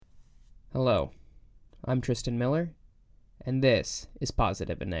Hello, I'm Tristan Miller, and this is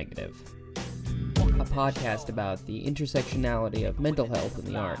Positive and Negative, a podcast about the intersectionality of mental health and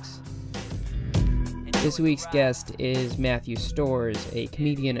the arts. This week's guest is Matthew Stores, a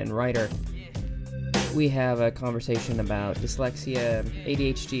comedian and writer. We have a conversation about dyslexia,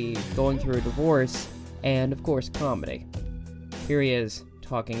 ADHD, going through a divorce, and of course, comedy. Here he is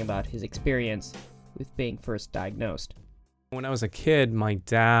talking about his experience with being first diagnosed. When I was a kid, my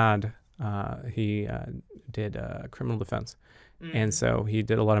dad, he did criminal defense. And so he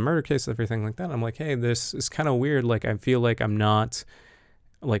did a lot of murder cases, everything like that. I'm like, hey, this is kind of weird. Like, I feel like I'm not,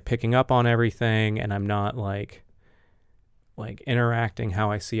 like, picking up on everything, and I'm not, like interacting how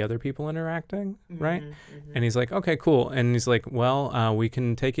I see other people interacting, right? And he's like, okay, cool. And he's like, well, we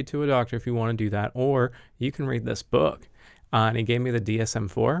can take you to a doctor if you want to do that, or you can read this book. And he gave me the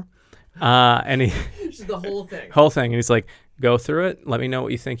DSM-4. And he Just the whole thing. And he's like, go through it, let me know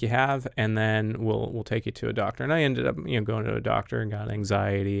what you think you have, and then we'll take you to a doctor. And I ended up going to a doctor and got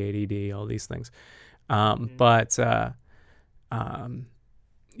anxiety, ADD, all these things.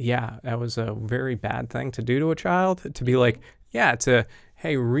 Yeah, that was a very bad thing to do to a child, to be like,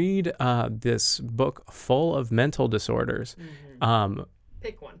 hey, read this book full of mental disorders.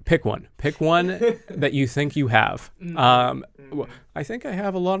 Pick one that you think you have. I think I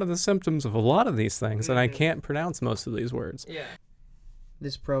have a lot of the symptoms of a lot of these things, and I can't pronounce most of these words. Yeah.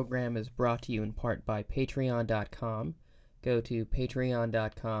 This program is brought to you in part by Patreon.com. Go to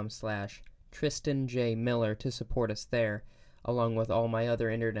patreon.com/Tristan J. Miller to support us there, along with all my other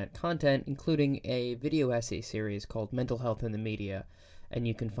internet content, including a video essay series called Mental Health in the Media, and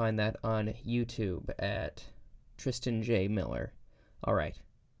you can find that on YouTube at Tristan J. Miller. All right,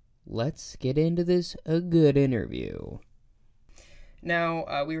 let's get into this good interview.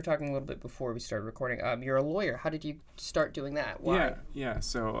 Now, we were talking a little bit before we started recording. You're a lawyer. How did you start doing that? Why? Yeah.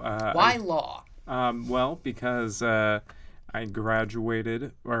 So why law? Well, because I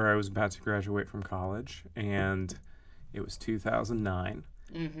graduated, or I was about to graduate from college, and it was 2009.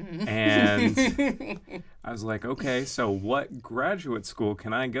 And I was like, okay, so what graduate school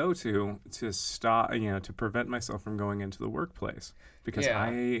can I go to stop, to prevent myself from going into the workplace? Because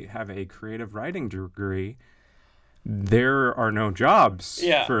I have a creative writing degree. There are no jobs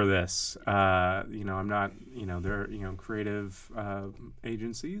for this. I'm not, there are, creative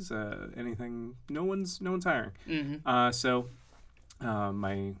agencies, anything, no one's hiring. So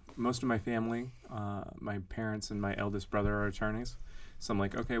most of my family, my parents and my eldest brother are attorneys. So I'm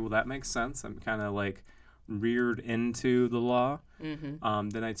like, okay, well, that makes sense. I'm kind of like reared into the law.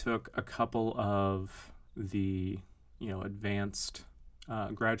 Then I took a couple of the, advanced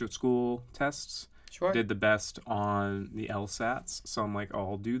graduate school tests. Sure. Did the best on the LSATs. So I'm like, oh,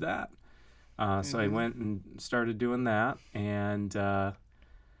 I'll do that. So I went and started doing that. And at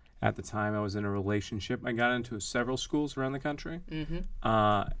the time I was in a relationship. I got into several schools around the country.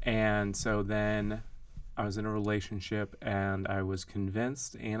 And so then I was in a relationship, and I was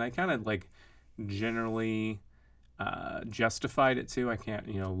convinced, and I kind of like generally justified it too. I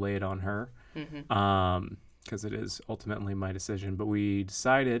can't, lay it on her because it is ultimately my decision. But we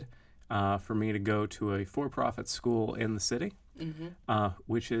decided for me to go to a for-profit school in the city,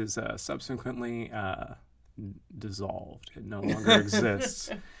 which is subsequently dissolved. It no longer exists.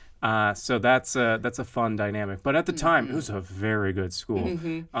 So that's a fun dynamic. But at the time, it was a very good school.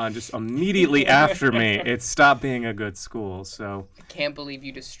 Just immediately after me, it stopped being a good school. So I can't believe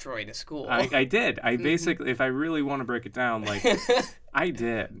you destroyed a school. I did. I basically, if I really want to break it down, like I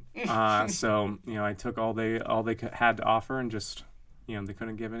did. So I took all they had to offer, and just they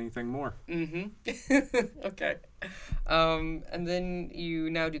couldn't give anything more. Okay. And then you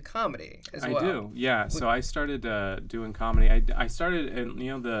now do comedy as well. I do, yeah. So I started doing comedy. I started in,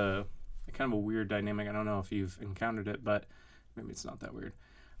 the kind of a weird dynamic. I don't know if you've encountered it, but maybe it's not that weird.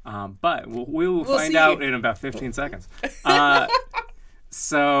 But we'll find out in about 15 seconds.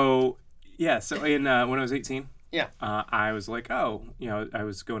 So in when I was 18, I was like, I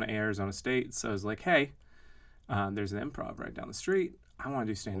was going to Arizona State, so I was like, hey, there's an improv right down the street. I want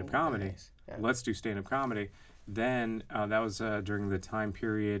to do stand-up comedy. Nice. Yeah. Let's do stand-up comedy. Then that was during the time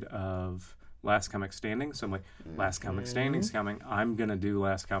period of Last Comic Standing. So I'm like, Last Comic Standing's coming. I'm going to do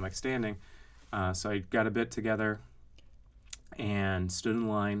Last Comic Standing. So I got a bit together and stood in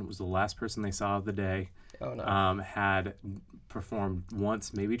line. Was the last person they saw of the day. Oh, no. Had performed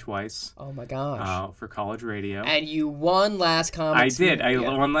once, maybe twice. Oh, my gosh. For college radio. And you won Last Comic Standing. I did.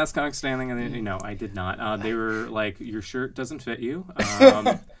 I won Last Comic Standing, and then, I did not. They were like, your shirt doesn't fit you.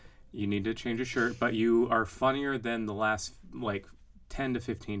 You need to change your shirt, but you are funnier than the last, 10 to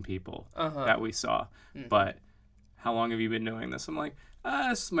 15 people that we saw. But how long have you been doing this? I'm like,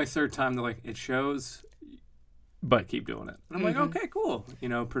 This is my third time. They're like, it shows, but keep doing it. And I'm like, okay, cool.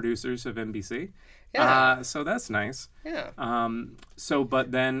 Producers of NBC. Yeah. So that's nice. Yeah.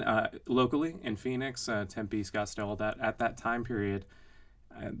 But then locally in Phoenix, Tempe, Scottsdale, all that, at that time period,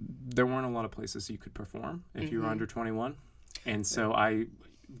 there weren't a lot of places you could perform if you were under 21. And so I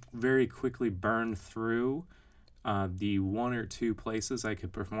very quickly burned through the one or two places I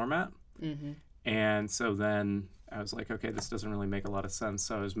could perform at. And so then I was like, okay, this doesn't really make a lot of sense.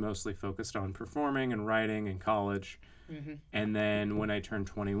 So I was mostly focused on performing and writing in college. And then when I turned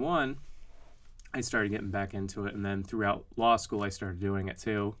 21, I started getting back into it. And then throughout law school, I started doing it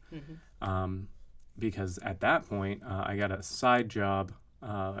too. Because at that point, I got a side job.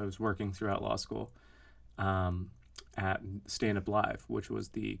 I was working throughout law school at Stand Up Live, which was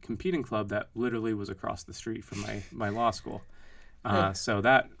the competing club that literally was across the street from my law school. So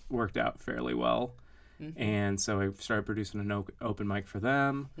that worked out fairly well. And so I started producing an open mic for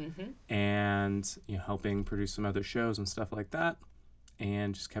them and helping produce some other shows and stuff like that,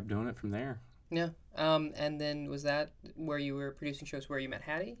 and just kept doing it from there. Yeah. And then was that where you were producing shows where you met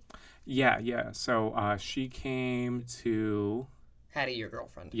Hattie? Yeah. So she came to... Hattie, your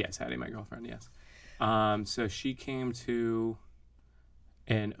girlfriend. Yes, Hattie, my girlfriend, yes. So she came to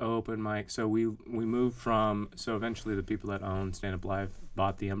an open mic. So we moved from... So eventually the people that owned Stand Up Live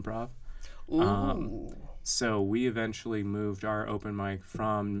bought the Improv. Ooh. So we eventually moved our open mic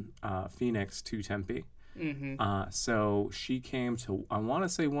from Phoenix to Tempe. So she came to, I want to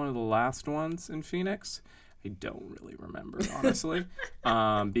say, one of the last ones in Phoenix. I don't really remember, honestly,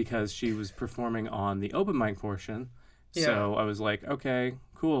 because she was performing on the open mic portion. Yeah. So I was like, okay,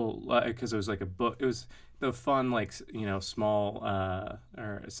 cool, because it was like a book. It was the fun, small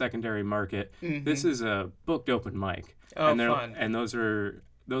or secondary market. This is a booked open mic. Oh, fun. And those are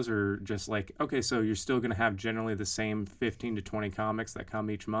just like, okay, so you're still going to have generally the same 15 to 20 comics that come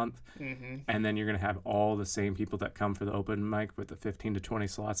each month. And then you're going to have all the same people that come for the open mic with the 15 to 20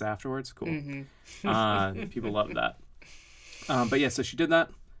 slots afterwards. Cool. People love that. But yeah, so she did that.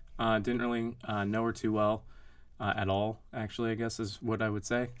 Didn't really know her too well at all, actually, I guess is what I would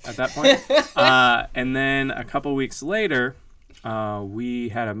say at that point. And then a couple weeks later, we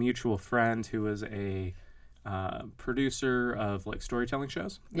had a mutual friend who was a producer of storytelling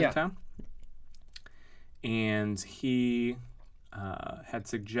shows in town, and he had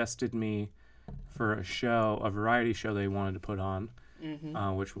suggested me for a variety show they wanted to put on,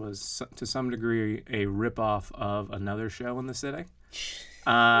 which was to some degree a ripoff of another show in the city.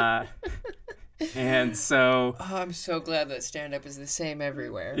 And so I'm so glad that stand-up is the same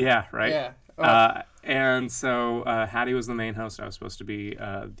everywhere. Yeah, right? Yeah. Oh. And so Hattie was the main host. I was supposed to be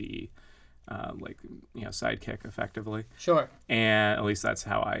the sidekick, effectively. Sure. And at least that's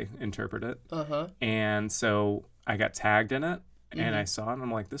how I interpret it. And so I got tagged in it, and I saw it, and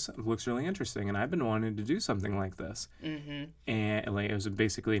I'm like, this looks really interesting, and I've been wanting to do something like this. And it was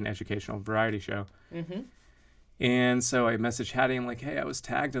basically an educational variety show. And so I messaged Hattie, and I'm like, hey, I was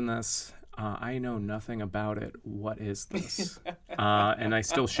tagged in this. I know nothing about it. What is this? And I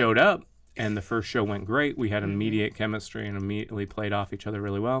still showed up, and the first show went great. We had immediate chemistry and immediately played off each other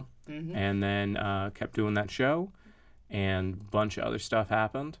really well. And then kept doing that show, and a bunch of other stuff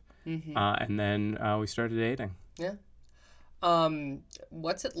happened. And then we started dating. Yeah.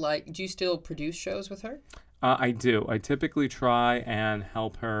 What's it like? Do you still produce shows with her? I do. I typically try and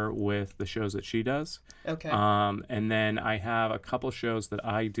help her with the shows that she does. Okay. And then I have a couple shows that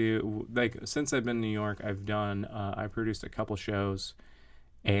I do. Since I've been in New York, I produced a couple shows,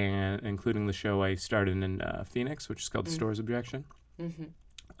 and including the show I started in Phoenix, which is called The Store's Objection.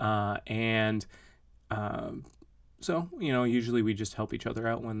 So usually we just help each other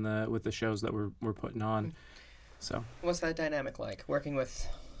out with the shows that we're putting on. So what's that dynamic like, working with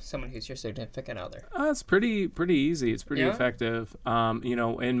someone who's your significant other? It's pretty easy. It's pretty effective.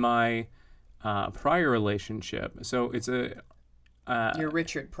 In my prior relationship, so it's your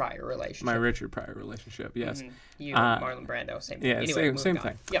Richard Pryor relationship. My Richard Pryor relationship, yes. You and Marlon Brando, same thing. Yeah, anyway, same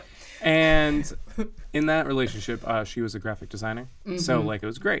thing. Yep. And in that relationship, she was a graphic designer. So it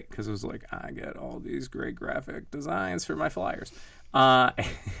was great because it was like, I get all these great graphic designs for my flyers.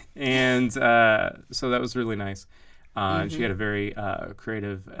 And so that was really nice. And she had a very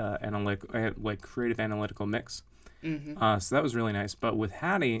creative analytical mix. So that was really nice. But with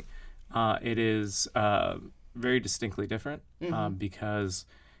Hattie, it is very distinctly different because,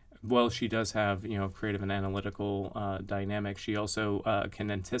 well, she does have creative and analytical dynamic. She also can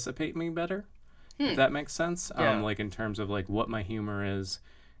anticipate me better, if that makes sense. In terms of what my humor is,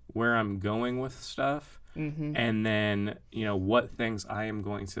 where I'm going with stuff. And then what things I am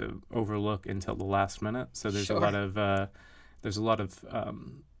going to overlook until the last minute. So there's a lot of there's a lot of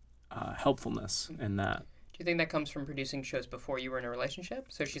helpfulness in that. Do you think that comes from producing shows before you were in a relationship?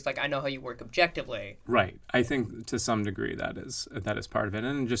 So she's like, I know how you work objectively. Right. I think to some degree that is part of it,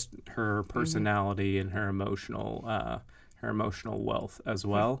 and just her personality and her emotional wealth as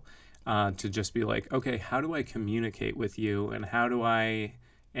well. To just be like, okay, how do I communicate with you, and how do I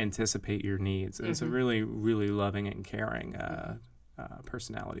anticipate your needs? And it's a really, really loving and caring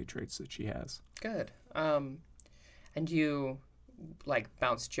personality traits that she has. Good. And do you like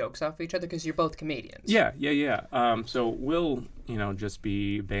bounce jokes off each other because you're both comedians? Yeah. So we'll, just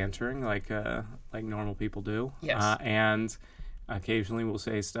be bantering like normal people do. Yes. And occasionally we'll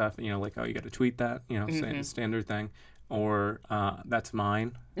say stuff, like, oh, you got to tweet that, say the standard thing, or that's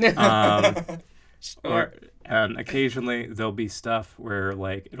mine. And occasionally there'll be stuff where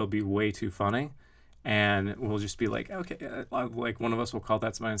like it'll be way too funny. And we'll just be like, okay, like one of us will call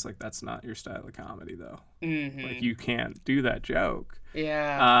that's mine. It's like, that's not your style of comedy, though. Like, you can't do that joke.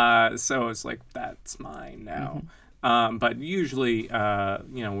 Yeah. So it's like, that's mine now. But usually,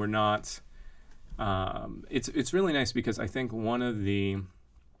 we're not. It's really nice because I think one of the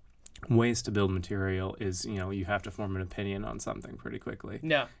ways to build material is, you have to form an opinion on something pretty quickly.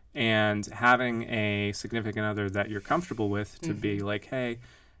 Yeah. And having a significant other that you're comfortable with to be like, hey,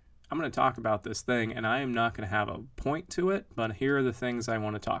 I'm going to talk about this thing, and I am not going to have a point to it, but here are the things I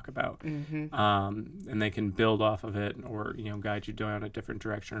want to talk about. And they can build off of it, or guide you down a different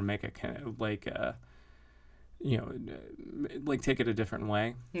direction, or make it kind of like take it a different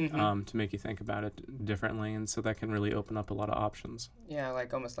way, to make you think about it differently, and so that can really open up a lot of options. Yeah,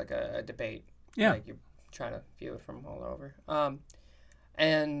 like almost like a debate. Yeah, like you're trying to view it from all over.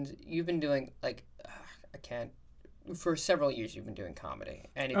 And you've been doing for several years you've been doing comedy.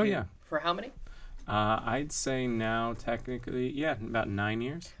 And for how many? I'd say now technically, about 9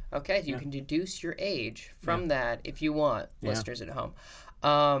 years. Okay, so you can deduce your age from that if you want, listeners at home.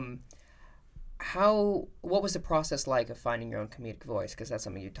 What was the process like of finding your own comedic voice? Because that's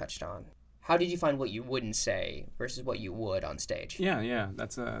something you touched on. How did you find what you wouldn't say versus what you would on stage? Yeah,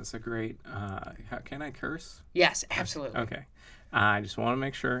 that's a great. Can I curse? Yes, absolutely. Okay. I just want to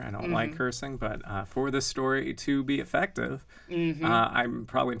make sure. I don't like cursing, but for this story to be effective, I'm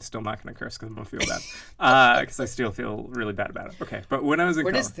probably still not going to curse because I'm going to feel bad. Because I still feel really bad about it. Okay, but when I was in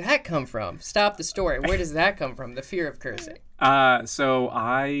college... Where does that come from? Stop the story. Where does that come from, the fear of cursing? So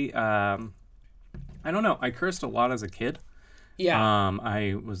I don't know. I cursed a lot as a kid. Yeah. I'm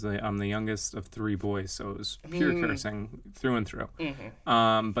the youngest of 3 boys, so it was pure cursing through and through.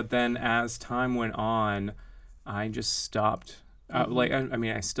 But then as time went on, I just stopped.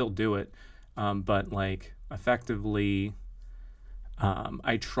 I still do it, but like effectively,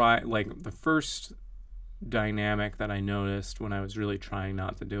 I try. Like the first dynamic that I noticed when I was really trying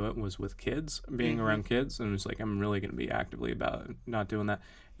not to do it was with kids, being around kids, and it was like I'm really going to be actively about not doing that.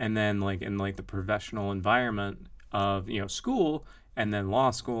 And then like in like the professional environment of school, and then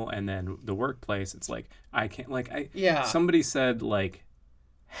law school, and then the workplace, it's like I can't somebody said like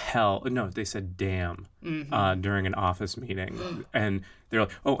hell, no, they said damn during an office meeting, and they're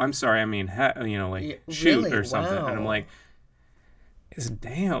like, oh, I'm sorry, I mean shoot, really? Or something. Wow. And I'm like, it's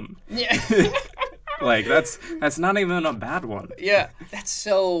damn. Yeah. Like that's not even a bad one. Yeah, that's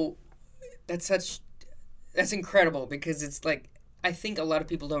incredible, because it's like I think a lot of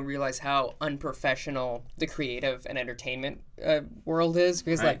people don't realize how unprofessional the creative and entertainment world is,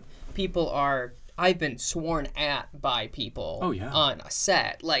 because like people are. I've been sworn at by people on a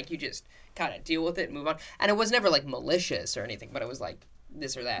set. Like, you just kind of deal with it and move on. And it was never, like, malicious or anything, but it was, like,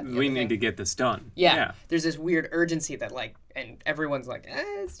 this or that. We need to get this done. Yeah. There's this weird urgency that, like, and everyone's like,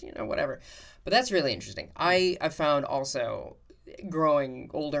 it's, whatever. But that's really interesting. I found also,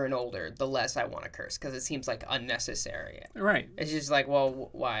 growing older and older, the less I want to curse, because it seems, like, unnecessary. Right. It's just like, well,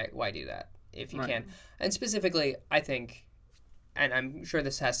 why do that if you can? And specifically, I think... And I'm sure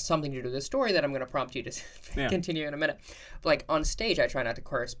this has something to do with the story that I'm going to prompt you to continue in a minute. But, like, on stage, I try not to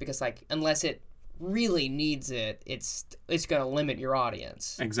curse because, like, unless it really needs it, it's going to limit your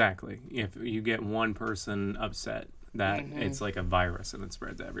audience. Exactly. If you get one person upset, that it's like a virus and it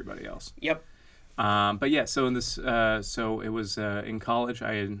spreads to everybody else. Yep. But yeah, so in this, so it was in college.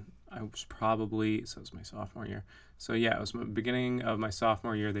 It was my sophomore year. So yeah, it was the beginning of my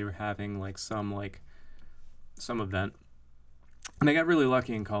sophomore year. They were having like some event. And I got really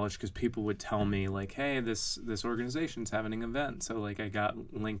lucky in college because people would tell me, like, hey, this organization's having an event. So, like, I got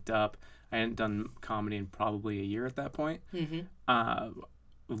linked up. I hadn't done comedy in probably a year at that point.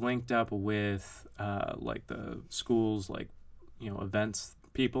 Linked up with, like, the school's, like, events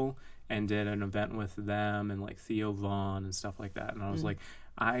people, and did an event with them and, like, Theo Vaughn and stuff like that. And I was like,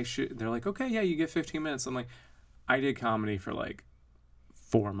 they're like, okay, yeah, you get 15 minutes. I'm like, I did comedy for like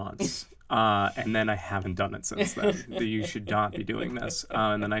 4 months. And then I haven't done it since then. You should not be doing this.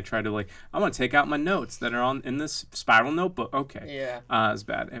 And then I tried to I'm going to take out my notes that are in this spiral notebook. Okay. Yeah. It's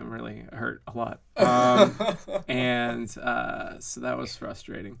bad. It really hurt a lot. And so that was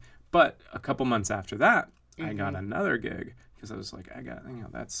frustrating. But a couple months after that, I got another gig because I was like,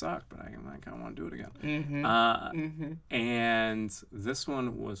 that sucked, but I kind of want to do it again. And this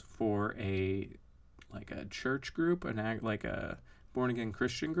one was for a church group, like a born again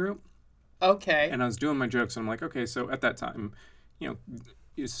Christian group. Okay. And I was doing my jokes, and I'm like, okay, so at that time,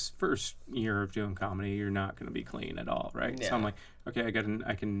 his first year of doing comedy, you're not going to be clean at all, right? Yeah. So I'm like, okay, I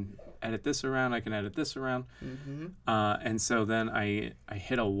can edit this around, I can edit this around. And so then I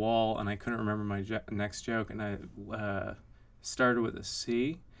hit a wall, and I couldn't remember my next joke, and I started with a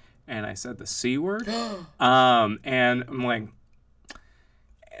C, and I said the C word. And I'm like,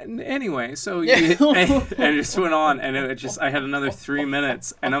 anyway, so and it just went on, and I had another 3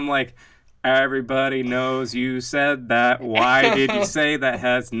 minutes, and I'm like, everybody knows you said that. Why did you say that?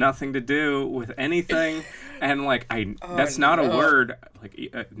 Has nothing to do with anything. And that's not a word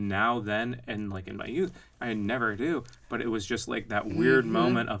now, then, and in my youth I never do, but it was just that weird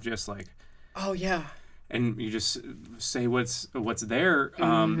moment of just oh yeah, and you just say what's there.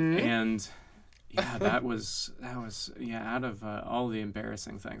 And yeah, that was out of all the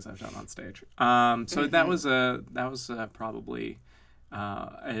embarrassing things I've done on stage. So that was probably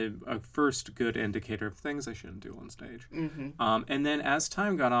a first good indicator of things I shouldn't do on stage. And then as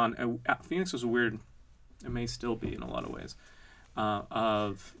time got on, Phoenix was weird. It may still be in a lot of ways.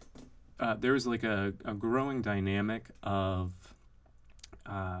 There was a growing dynamic of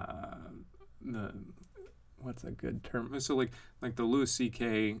what's a good term? So like the Louis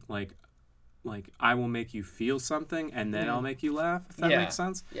C.K. I will make you feel something and then I'll make you laugh, if that makes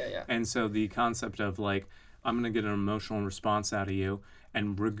sense. Yeah. And so the concept of I'm going to get an emotional response out of you,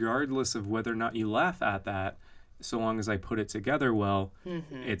 and regardless of whether or not you laugh at that, so long as I put it together well,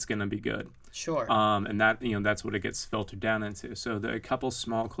 it's going to be good. Sure. And that, that's what it gets filtered down into. So a couple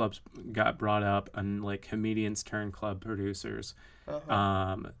small clubs got brought up, and comedians turned club producers.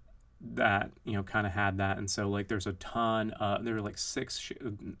 That kind of had that, and so there's a ton. There were six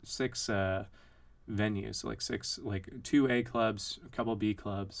venues, so 2 A clubs, a couple B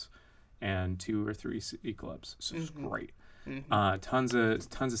clubs, and 2 or 3 C clubs. So it's great. Tons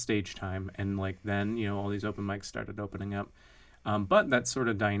of stage time, and then all these open mics started opening up. But that sort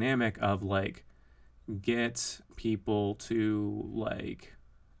of dynamic of get people to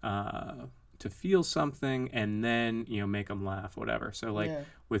to feel something and then make them laugh, whatever. So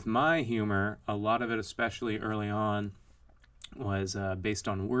with my humor, a lot of it, especially early on, was based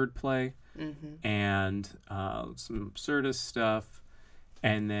on wordplay and some absurdist stuff.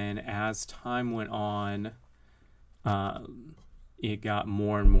 And then as time went on, it got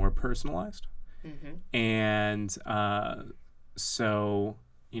more and more personalized. And so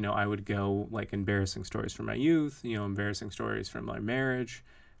I would go embarrassing stories from my youth, embarrassing stories from my marriage,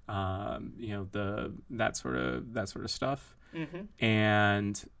 that sort of stuff.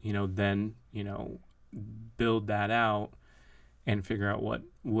 And then build that out and figure out what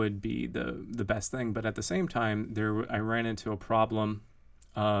would be the best thing. But at the same time, I ran into a problem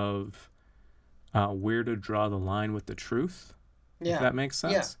of where to draw the line with the truth, if that makes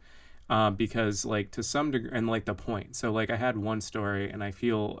sense. Because to some degree, and the point. So I had one story, and I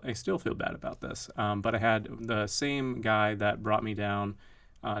still feel bad about this. But I had the same guy that brought me down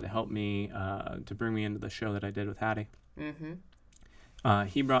to help me, to bring me into the show that I did with Hattie.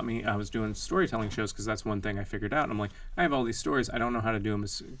 He brought me, I was doing storytelling shows because that's one thing I figured out. I'm like, I have all these stories. I don't know how to do them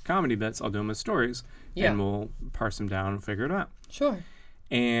as comedy bits. I'll do them as stories, and we'll parse them down and figure it out. Sure.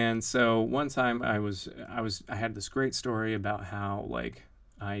 And so one time I had this great story about how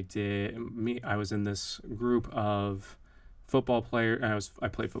I was in this group of football players. I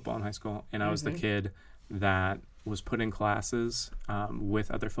played football in high school, and I was the kid that was put in classes with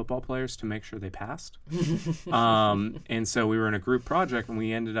other football players to make sure they passed. And so we were in a group project, and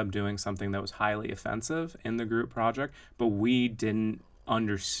we ended up doing something that was highly offensive in the group project, but we didn't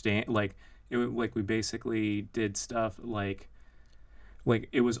understand. We basically did stuff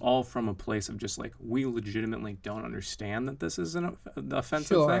it was all from a place of just we legitimately don't understand that this is an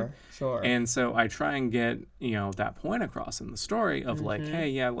offensive thing. Sure. And so I try and get, that point across in the story of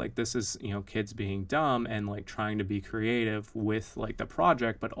hey, this is, kids being dumb and trying to be creative with the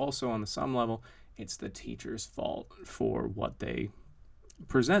project, but also on some level, it's the teacher's fault for what they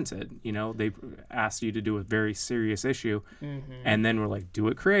presented. They asked you to do a very serious issue, and then we're do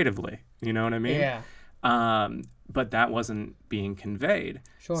it creatively. You know what I mean? Yeah. but that wasn't being conveyed.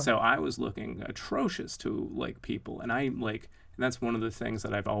 Sure. So I was looking atrocious to like people, and and that's one of the things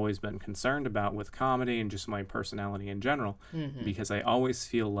that I've always been concerned about with comedy and just my personality in general, because I always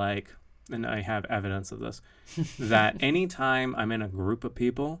feel like, and I have evidence of this, that anytime I'm in a group of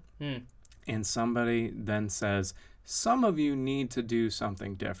people and somebody then says, some of you need to do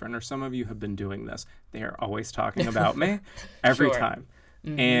something different, or some of you have been doing this, they are always talking about me every time.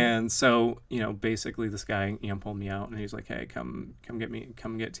 And so, basically this guy, pulled me out and he's like, hey, come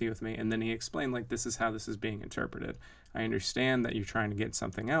get tea with me. And then he explained, like, this is how this is being interpreted. I understand that you're trying to get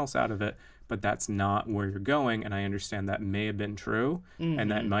something else out of it, but that's not where you're going. And I understand that may have been true, and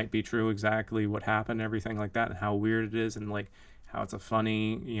that might be true exactly what happened, everything like that, and how weird it is, and like how it's a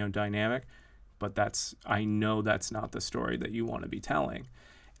funny, dynamic. But I know that's not the story that you want to be telling.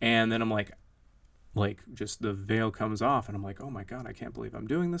 And then I'm like just the veil comes off, and I'm like, oh my God, I can't believe I'm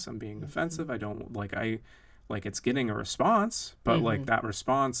doing this. I'm being offensive. I don't it's getting a response, but like that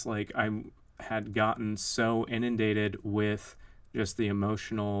response, like I had gotten so inundated with just the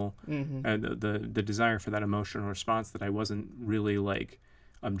emotional, the desire for that emotional response, that I wasn't really like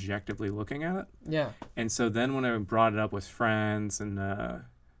objectively looking at it. Yeah. And so then when I brought it up with friends, and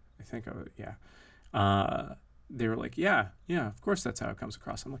they were like, yeah, of course that's how it comes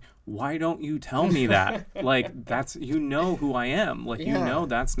across. I'm like, why don't you tell me that? Like, that's, who I am. Like,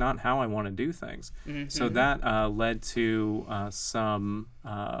 that's not how I want to do things. So that led to some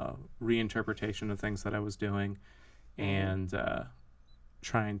reinterpretation of things that I was doing, and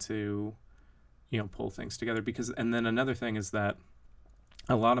trying to, pull things together. And then another thing is that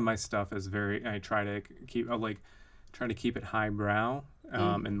a lot of my stuff is I try to keep it highbrow.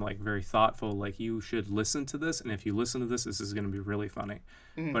 And like very thoughtful, like, you should listen to this, and if you listen to this is going to be really funny.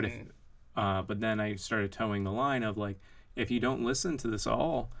 But then I started towing the line of like, if you don't listen to this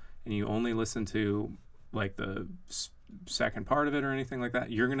all, and you only listen to like the second part of it or anything like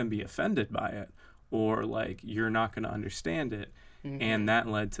that, you're going to be offended by it, or like you're not going to understand it. And that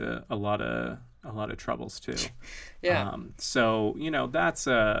led to a lot of troubles too. So that's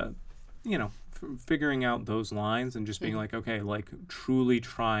figuring out those lines, and just being like, okay, like truly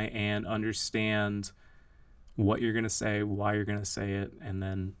try and understand what you're going to say, why you're going to say it, and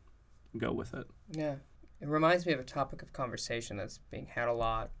then go with it. Yeah. It reminds me of a topic of conversation that's being had a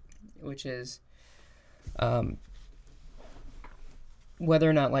lot, which is whether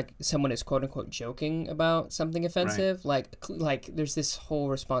or not like someone is quote unquote joking about something offensive. Right. Like there's this whole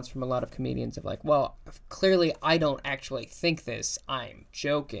response from a lot of comedians of like, well, clearly I don't actually think this, I'm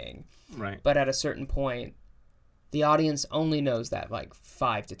joking. Right. But at a certain point, the audience only knows that like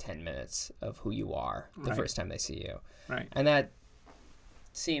 5 to 10 minutes of who you are the first time they see you. Right. And that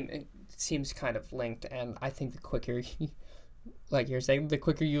seems kind of linked. And I think the quicker, like you're saying, the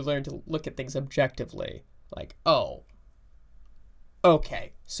quicker you learn to look at things objectively, like, oh,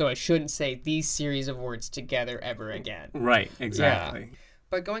 okay, so I shouldn't say these series of words together ever again. Right, exactly. Yeah.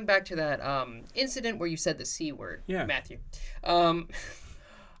 But going back to that incident where you said the C word, Matthew,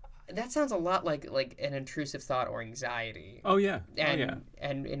 that sounds a lot like an intrusive thought or anxiety. Oh, yeah.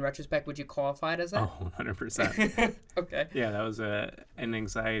 And in retrospect, would you qualify it as that? Oh, 100%. Okay. Yeah, that was an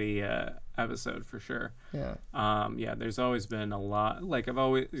anxiety episode for sure. Yeah. There's always been a lot, like I've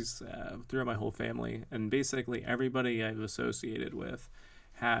always, throughout my whole family, and basically everybody I've associated with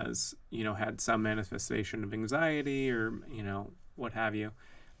has, had some manifestation of anxiety or, what have you.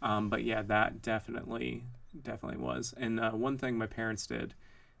 But yeah, that definitely was. And one thing my parents did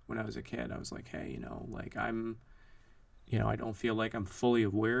when I was a kid, I was like, hey, I don't feel like I'm fully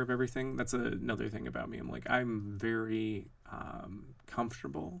aware of everything. That's another thing about me. I'm like, I'm very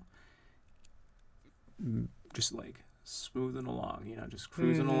comfortable just like smoothing along, just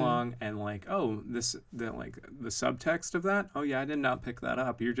cruising along, and like, oh, the subtext of that, oh yeah, I did not pick that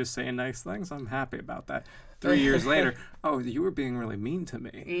up. You're just saying nice things. I'm happy about that. 3 years later, oh, you were being really mean to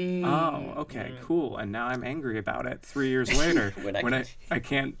me. Oh, okay, cool. And now I'm angry about it 3 years later when I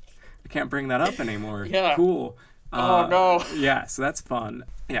can't bring that up anymore. Yeah. Cool. Oh no. Yeah, so that's fun.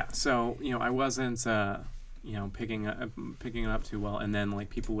 Yeah, so I wasn't picking it up too well, and then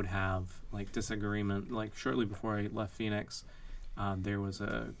like people would have like disagreement. Like shortly before I left Phoenix, there was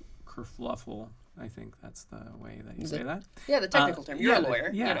a kerfluffle. I think that's the way that you say that. Yeah, the technical term. You're a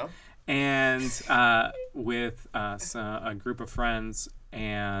lawyer. Yeah. And with a group of friends,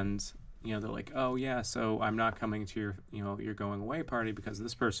 and they're like, oh yeah, so I'm not coming to your going away party because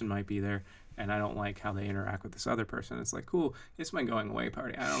this person might be there, and I don't like how they interact with this other person. It's like, cool, it's my going away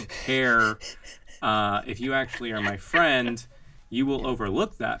party. I don't care if you actually are my friend. You will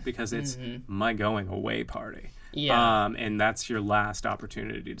overlook that because it's my going away party. Yeah. And that's your last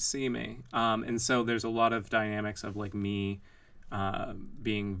opportunity to see me. And so there's a lot of dynamics of like me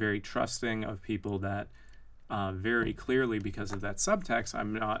being very trusting of people that very clearly, because of that subtext,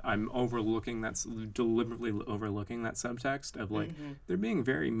 I'm deliberately overlooking that subtext of like, they're being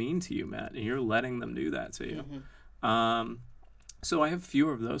very mean to you, Matt, and you're letting them do that to you. So I have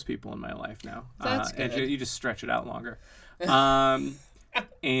fewer of those people in my life now. That's good. And you just stretch it out longer. But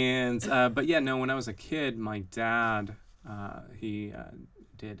yeah, no, when I was a kid, my dad, he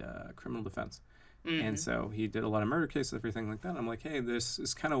did criminal defense. And so he did a lot of murder cases, everything like that. I'm like, hey, this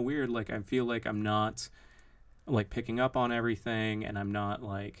is kind of weird. Like, I feel like I'm not like picking up on everything, and I'm not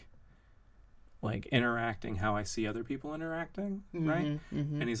like interacting how I see other people interacting, right?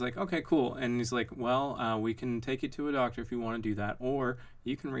 And he's like, okay, cool. And he's like, well, we can take you to a doctor if you want to do that, or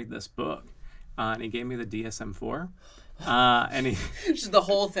you can read this book. And he gave me the DSM-4. And he Just the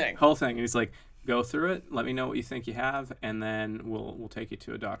whole thing. And he's like, go through it, let me know what you think you have, and then we'll take you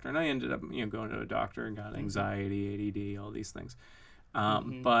to a doctor. And I ended up going to a doctor and got anxiety, ADD, all these things.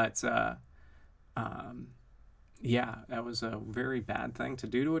 Yeah, that was a very bad thing to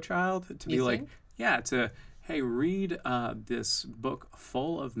do to a child, to be like, hey, read this book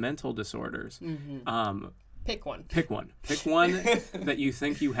full of mental disorders. Pick one that you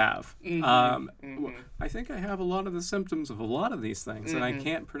think you have. I think I have a lot of the symptoms of a lot of these things, and I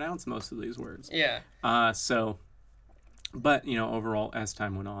can't pronounce most of these words. But overall, as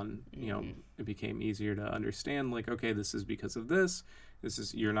time went on, it became easier to understand, like, okay, this is because of this.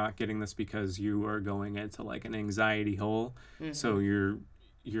 You're not getting this because you are going into like an anxiety hole. So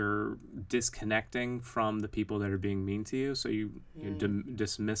you're disconnecting from the people that are being mean to you. So you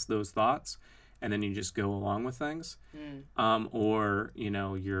dismiss those thoughts, and then you just go along with things. Or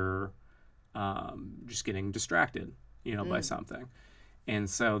you're just getting distracted, by something. And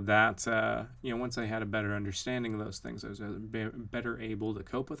so that, once I had a better understanding of those things, I was better able to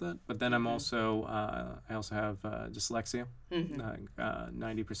cope with it. But then I also have dyslexia,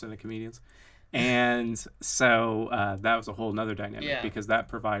 90% of comedians. And so that was a whole nother dynamic, because that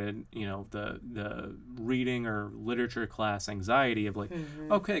provided, the reading or literature class anxiety of like,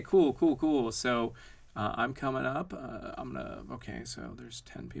 okay, cool. So I'm coming up. So there's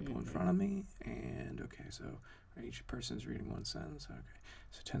 10 people in front of me. And so each person's reading one sentence. Okay,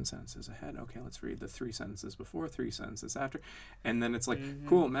 so 10 sentences ahead. Okay, let's read the 3 sentences before, 3 sentences after. And then it's like,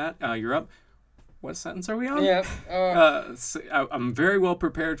 cool, Matt, you're up. What sentence are we on? I'm very well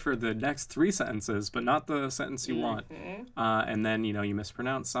prepared for the next 3 sentences, but not the sentence you want. And then, you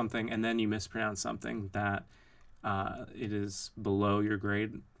mispronounce something, and then you mispronounce something that it is below your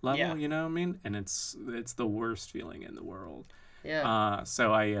grade level, you know what I mean? And it's the worst feeling in the world.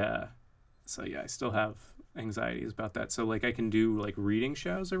 So I still have anxieties about that. So like I can do like reading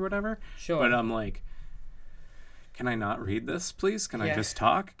shows or whatever. Sure. But I'm like, can I not read this, please? Can I just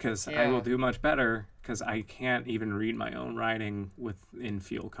talk? Because I will do much better, because I can't even read my own writing and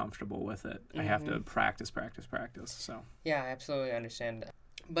feel comfortable with it. I have to practice. So yeah, I absolutely understand.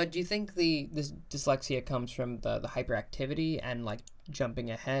 But do you think this dyslexia comes from the hyperactivity and like jumping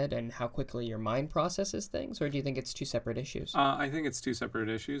ahead and how quickly your mind processes things, or do you think it's 2 separate issues? I think it's 2 separate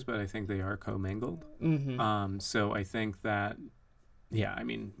issues, but I think they are commingled. So I think that,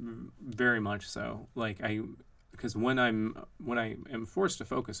 very much so. Like because when I am forced to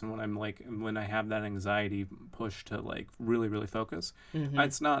focus, and when I have that anxiety push to like really, really focus,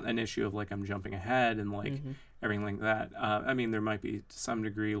 it's not an issue of like I'm jumping ahead and like everything like that. There might be to some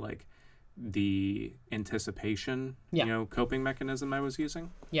degree like the anticipation, coping mechanism I was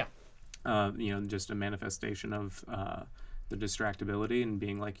using. Just a manifestation of the distractibility and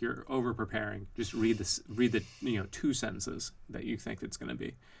being like, you're over preparing. Just read the 2 sentences that you think it's going to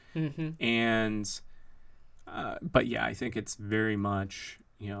be. And but yeah, I think it's very much,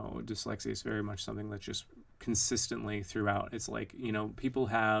 dyslexia is very much something that's just consistently throughout. It's like, people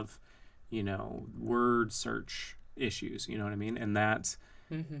have, word search issues, you know what I mean? And that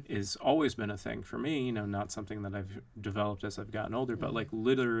is always been a thing for me, not something that I've developed as I've gotten older, but like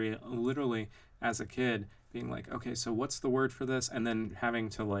literally as a kid being like, okay, so what's the word for this? And then having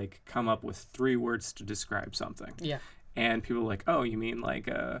to like come up with 3 words to describe something. Yeah. And people are like, oh, you mean like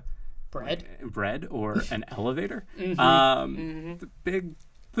bread or an elevator? The big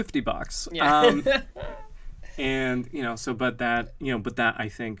lifty box. And but that I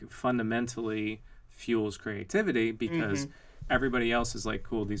think fundamentally fuels creativity, because everybody else is like,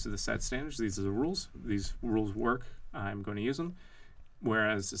 cool, these are the set standards, these are the rules, these rules work, I'm going to use them.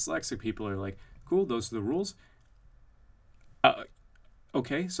 Whereas dyslexic people are like, cool, those are the rules.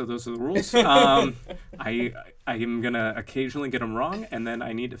 okay, so those are the rules. I am gonna occasionally get them wrong, and then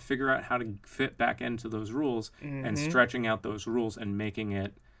I need to figure out how to fit back into those rules and stretching out those rules and making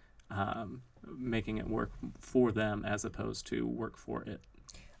it work for them as opposed to work for it.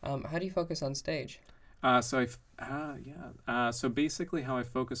 How do you focus on stage? So basically, how I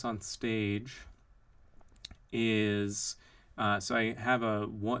focus on stage is so I have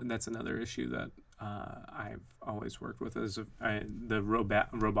one. That's another issue that I've always worked with is the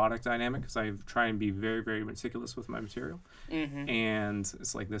robotic dynamic, because I try and be very, very meticulous with my material. And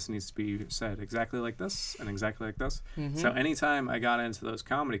it's like, this needs to be said exactly like this and exactly like this. So anytime I got into those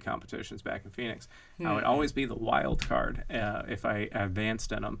comedy competitions back in Phoenix, I would always be the wild card if I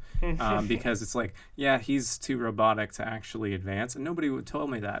advanced in them, because it's like, yeah, he's too robotic to actually advance, and nobody would tell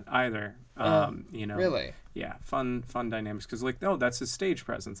me that either. Really? Yeah, fun dynamics, because like, no, that's his stage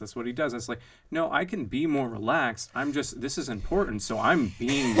presence, that's what he does. It's like, no, I can be more relaxed, this is important, so I'm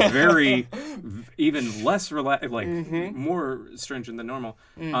being very even less relaxed, like more stringent than normal.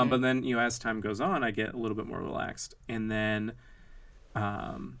 But then, as time goes on, I get a little bit more relaxed, and then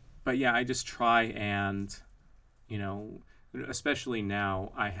but yeah, I just try and especially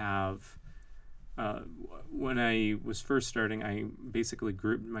now, I have when I was first starting, I basically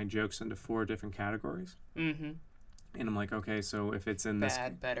grouped my jokes into 4 different categories. And I'm like, okay, so if it's in this...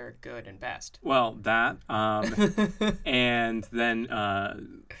 Bad, better, good, and best. Well, that. And then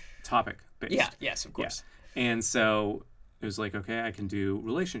topic-based. Yeah, yes, of course. Yeah. And so it was like, okay, I can do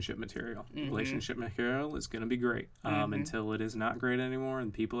relationship material. Relationship material is going to be great until it is not great anymore,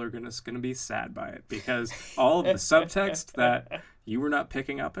 and people are going to be sad by it, because all of the subtext that you were not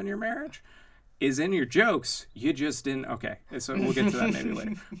picking up in your marriage is in your jokes. You just didn't. Okay, so we'll get to that maybe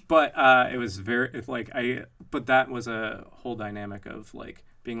later. But it was but that was a whole dynamic of like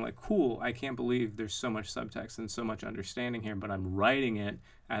being like, cool, I can't believe there's so much subtext and so much understanding here, but I'm writing it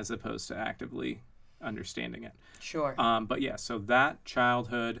as opposed to actively understanding it. Sure. But yeah, so that,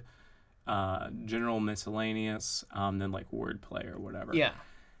 childhood, general miscellaneous, then like wordplay or whatever. Yeah.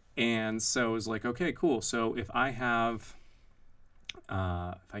 And so it was like, okay, cool. So if I have...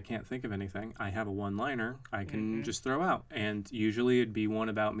 if I can't think of anything, I have a one-liner I can just throw out. And usually it'd be one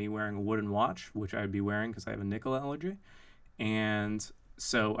about me wearing a wooden watch, which I'd be wearing because I have a nickel allergy. And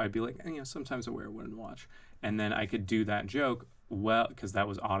so I'd be like, sometimes I wear a wooden watch. And then I could do that joke well, because that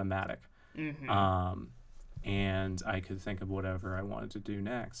was automatic. And I could think of whatever I wanted to do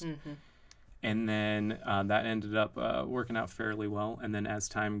next. And then that ended up working out fairly well. And then as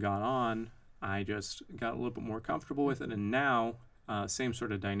time gone on, I just got a little bit more comfortable with it. And now... same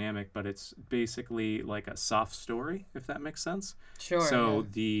sort of dynamic, but it's basically like a soft story, if that makes sense. Sure. So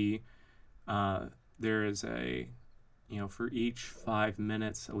there is a, for each 5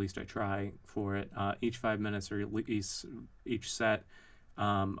 minutes, at least I try for it, each 5 minutes or at least each set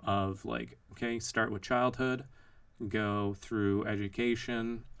of like, okay, start with childhood, go through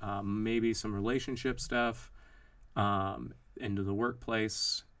education, maybe some relationship stuff, into the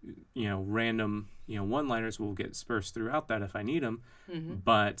workplace, random, one-liners will get dispersed throughout that if I need them.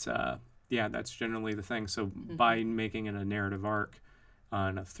 But, yeah, that's generally the thing. So by making it a narrative arc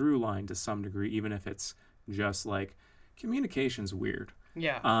and a through line to some degree, even if it's just like communication's weird,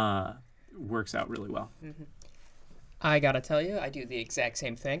 works out really well. I gotta tell you, I do the exact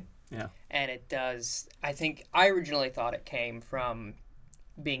same thing. Yeah. And it does, I think I originally thought it came from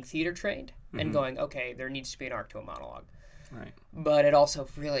being theater trained and going, okay, there needs to be an arc to a monologue. Right. But it also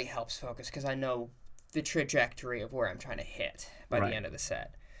really helps focus because I know the trajectory of where I'm trying to hit by the end of the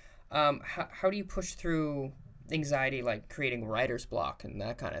set. How do you push through anxiety, like creating writer's block and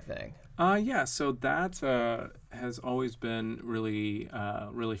that kind of thing? Yeah, so that has always been really,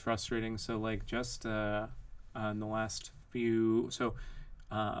 really frustrating. So like just in the last few,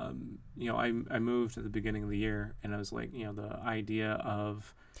 I moved at the beginning of the year, and I was like, the idea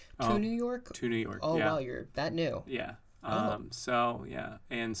of to New York. Oh yeah. wow, you're that new. Yeah. So yeah,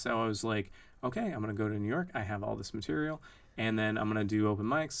 and so I was like, okay, I'm gonna go to New York. I have all this material, and then I'm gonna do open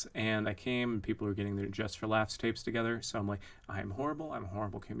mics. And I came, and people were getting their Just for Laughs tapes together. So I'm like, I'm horrible. I'm a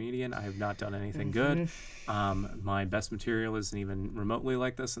horrible comedian. I have not done anything good. My best material isn't even remotely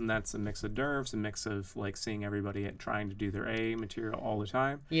like this, and that's a mix of nerves, a mix of like seeing everybody trying to do their A material all the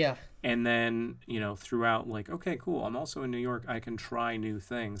time. Yeah. And then throughout, like, okay, cool. I'm also in New York. I can try new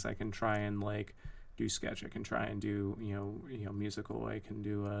things. I can try and like do sketch. I can try and do musical. I can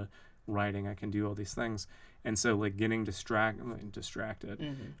do writing. I can do all these things. And so like getting distracted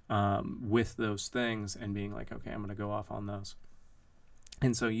with those things and being like, okay, I'm going to go off on those.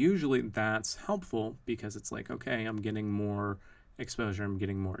 And so usually that's helpful because it's like, okay, I'm getting more exposure. I'm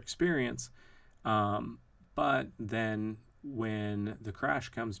getting more experience. But then when the crash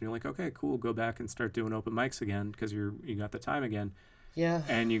comes and you're like, okay, cool, go back and start doing open mics again because you got the time again. Yeah.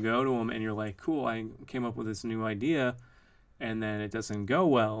 And you go to them and you're like, cool, I came up with this new idea, and then it doesn't go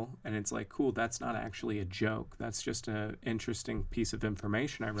well, and it's like, cool, that's not actually a joke. That's just an interesting piece of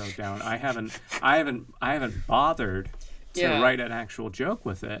information I wrote down. I haven't bothered to write an actual joke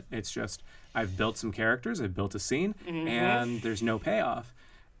with it. It's just I've built some characters, I've built a scene, and there's no payoff.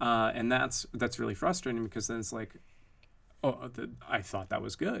 And that's really frustrating because then it's like, I thought that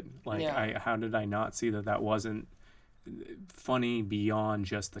was good. Like, how did I not see that wasn't funny beyond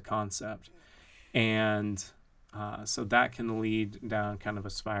just the concept? And so that can lead down kind of a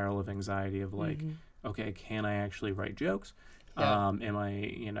spiral of anxiety of like, okay, can I actually write jokes? Am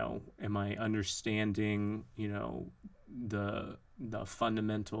I understanding, the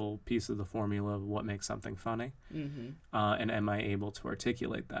fundamental piece of the formula of what makes something funny? And am I able to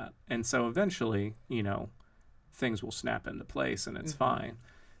articulate that? And so eventually, things will snap into place and it's fine.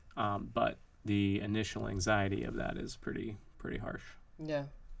 But the initial anxiety of that is pretty harsh. Yeah.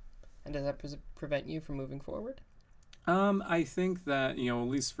 And does that prevent you from moving forward? I think that, at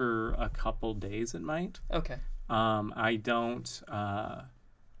least for a couple days it might. Okay. I don't,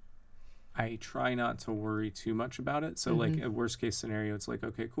 I try not to worry too much about it. So like a worst case scenario, it's like,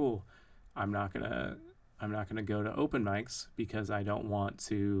 okay, cool. I'm not going to go to open mics because I don't want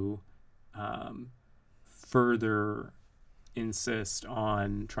to, further insist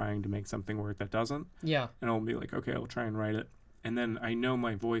on trying to make something work that doesn't. Yeah. And I'll be like, okay, I'll try and write it. And then I know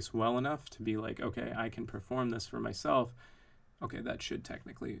my voice well enough to be like, okay, I can perform this for myself. Okay, that should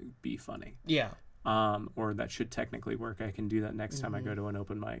technically be funny. Yeah. Or that should technically work. I can do that next time I go to an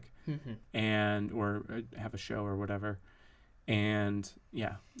open mic and or have a show or whatever. And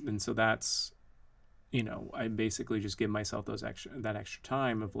and so that's, I basically just give myself that extra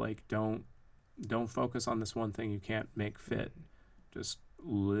time of like, don't focus on this one thing you can't make fit. Just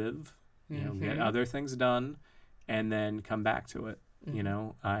live, get other things done, and then come back to it.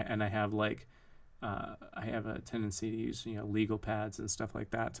 I have like, I have a tendency to use, legal pads and stuff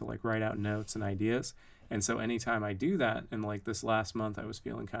like that to like write out notes and ideas. And so anytime I do that, and like this last month I was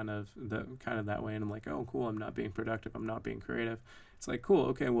feeling kind of that way, and I'm like, oh, cool, I'm not being productive, I'm not being creative. It's like, cool,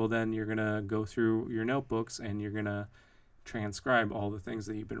 okay, well then you're gonna go through your notebooks and you're gonna transcribe all the things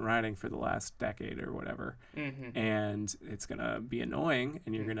that you've been writing for the last decade or whatever, and it's gonna be annoying,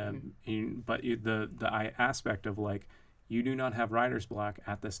 and you're gonna, the aspect of like, you do not have writer's block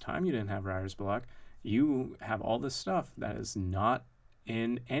at this time. You didn't have writer's block. You have all this stuff that is not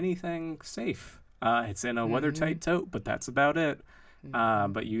in anything safe. It's in a weather-tight tote, but that's about it.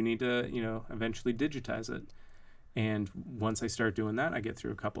 But you need to, eventually digitize it. And once I start doing that, I get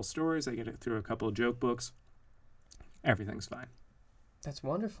through a couple stories. I get through a couple of joke books. Everything's fine. That's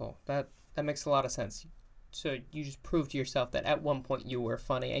wonderful. That makes a lot of sense. So you just proved to yourself that at one point you were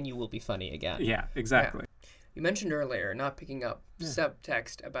funny and you will be funny again. Yeah, exactly. Yeah. You mentioned earlier not picking up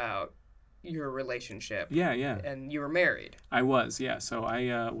subtext about your relationship. Yeah. And you were married. I was, yeah. So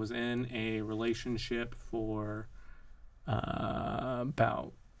I was in a relationship for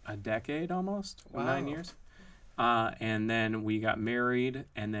about a decade almost, 9 years. And then we got married,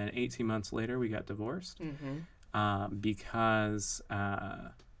 and then 18 months later we got divorced because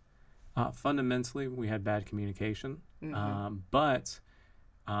fundamentally we had bad communication. But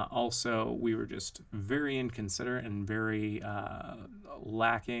also, we were just very inconsiderate and very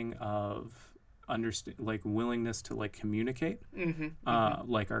lacking of willingness to like communicate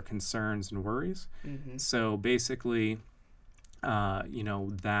like our concerns and worries. So basically,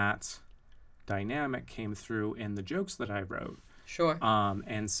 that dynamic came through in the jokes that I wrote. Sure.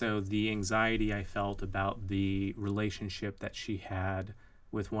 And so the anxiety I felt about the relationship that she had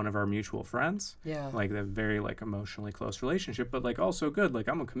with one of our mutual friends. Yeah. Like the very like emotionally close relationship, but like also good. Like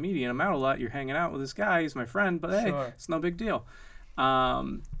I'm a comedian, I'm out a lot, you're hanging out with this guy, he's my friend, but hey, it's no big deal.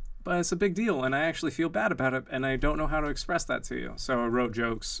 But it's a big deal, and I actually feel bad about it, and I don't know how to express that to you. So I wrote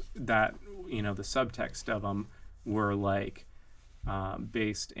jokes that, the subtext of them were like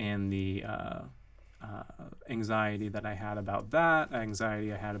based in the anxiety that I had about that,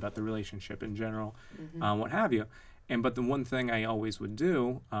 anxiety I had about the relationship in general, what have you. But the one thing I always would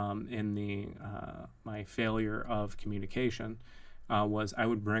do in my failure of communication was I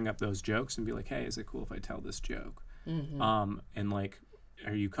would bring up those jokes and be like, hey, is it cool if I tell this joke? And like,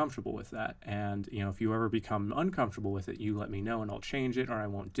 are you comfortable with that? And, if you ever become uncomfortable with it, you let me know and I'll change it or I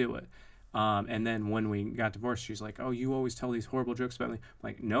won't do it. And then when we got divorced, she's like, oh, you always tell these horrible jokes about me. I'm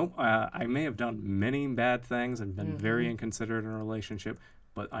like, nope, I may have done many bad things and been very inconsiderate in a relationship,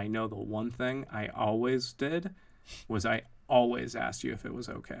 but I know the one thing I always did was I always asked you if it was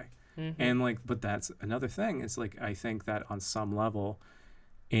okay. And like, but that's another thing. It's like, I think that on some level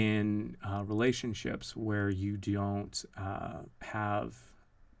in relationships where you don't have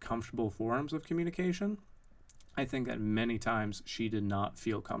comfortable forums of communication, I think that many times she did not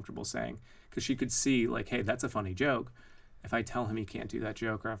feel comfortable saying, because she could see like, hey, that's a funny joke. If I tell him he can't do that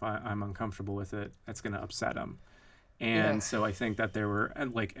joke, or if I'm uncomfortable with it, that's going to upset him. And so I think that there were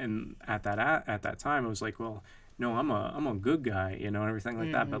like, and at that time, it was like, well, no, I'm a good guy, you know, and everything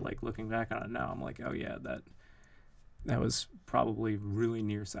like that. But like looking back on it now, I'm like, oh yeah, that was probably really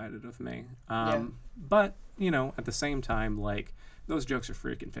nearsighted of me. But you know, at the same time, like, those jokes are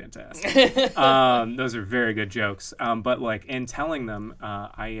freaking fantastic. Those are very good jokes. But like in telling them,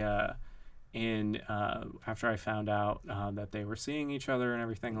 after I found out that they were seeing each other and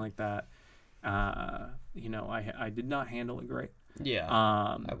everything like that, you know, I did not handle it great. Yeah.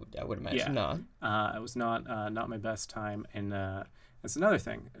 I would imagine not. It was not my best time, and that's another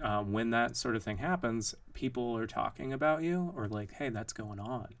thing. When that sort of thing happens, people are talking about you, or like, hey, that's going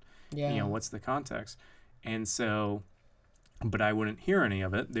on. Yeah. You know, what's the context? And so, but I wouldn't hear any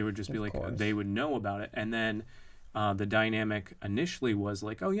of it. They would just be like, they would know about it. And then the dynamic initially was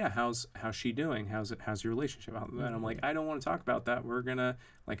like, oh yeah, how's she doing? How's your relationship? And I'm like, I don't want to talk about that. We're gonna,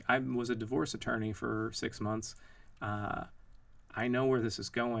 like, I was a divorce attorney for 6 months. I know where this is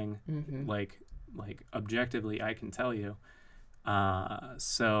going. Like objectively, I can tell you.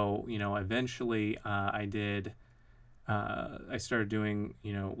 So, you know, eventually I started doing,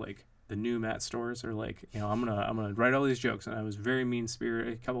 you know, like the new Matt Stores, or like, you know, I'm gonna write all these jokes, and I was a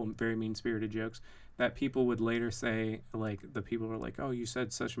couple of very mean-spirited jokes that people would later say, like, the people were like, oh, you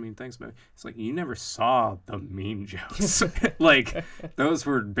said such mean things, but it's like, you never saw the mean jokes. Like, those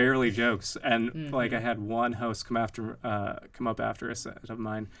were barely jokes. And like, I had one host come up after a set of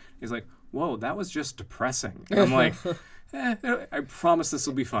mine. He's like, whoa, that was just depressing. And I'm like, I promise this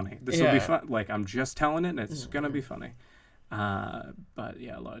will be funny. This will be fun. Like, I'm just telling it, and it's gonna be funny. But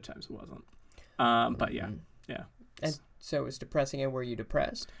yeah, a lot of times it wasn't. But yeah. And so it was depressing. And were you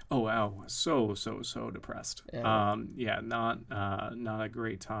depressed? Oh wow, so depressed. Yeah. Not a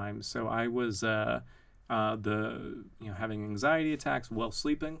great time. So I was having anxiety attacks while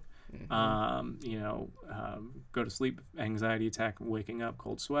sleeping. Go to sleep, anxiety attack, waking up,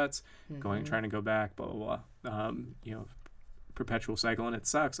 cold sweats, trying to go back, blah blah blah. Perpetual cycle, and it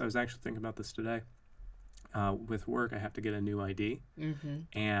sucks. I was actually thinking about this today. With work, I have to get a new ID,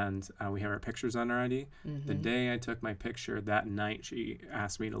 and we have our pictures on our ID. The day I took my picture, that night she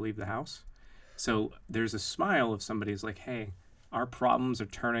asked me to leave the house. So there's a smile of somebody's like, hey, our problems are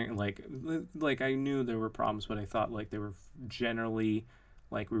turning, like I knew there were problems, but I thought like they were generally,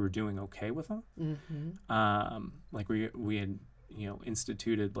 like, we were doing okay with them. Like we had, you know,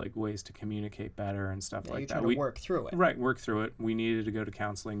 instituted like ways to communicate better and stuff like that. We work through it. Right, work through it. We needed to go to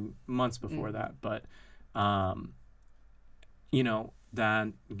counseling months before that, but you know, that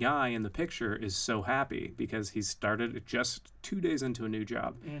guy in the picture is so happy because he started just 2 days into a new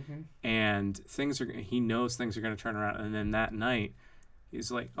job, and he knows things are going to turn around. And then that night,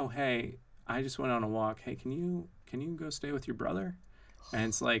 he's like, "Oh, hey, I just went on a walk. Hey, can you go stay with your brother?" And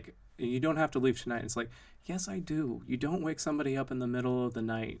it's like, you don't have to leave tonight. It's like, yes, I do. You don't wake somebody up in the middle of the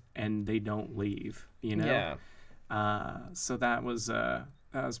night and they don't leave. You know. Yeah. So that was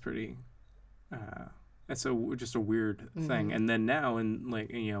pretty. It's just a weird thing. And then now, in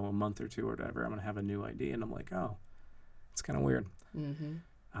like, you know, a month or two or whatever, I'm gonna have a new ID, and I'm like, oh, it's kind of weird.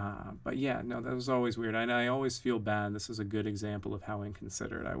 But yeah, no, that was always weird. I always feel bad. This is a good example of how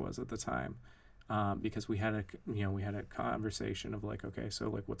inconsiderate I was at the time, because we had a conversation of like, okay, so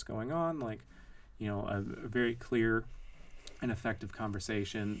like, what's going on? Like, you know, a very clear and effective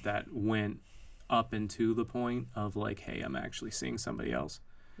conversation that went up into the point of like, hey, I'm actually seeing somebody else.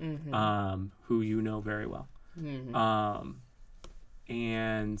 Who you know very well.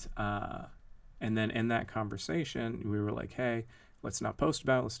 And then in that conversation, we were like, hey, let's not post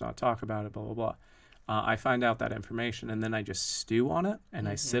about it, let's not talk about it, blah, blah, blah. I find out that information, and then I just stew on it, and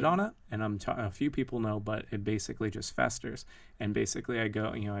I sit on it, and a few people know, but it basically just festers. And basically I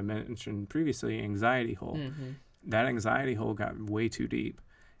go, you know, I mentioned previously anxiety hole. That anxiety hole got way too deep.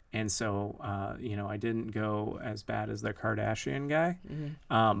 And so, you know, I didn't go as bad as the Kardashian guy,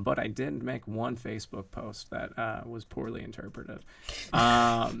 but I did make one Facebook post that was poorly interpreted,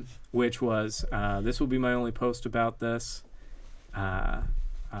 which was, this will be my only post about this.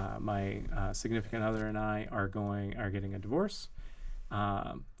 My significant other and I are getting a divorce.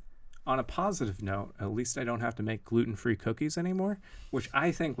 On a positive note, at least I don't have to make gluten-free cookies anymore, which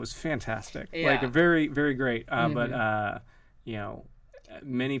I think was fantastic. Yeah. Like, very, very great. But, you know,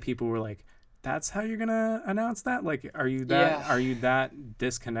 many people were like, that's how you're gonna announce that? Like, are you that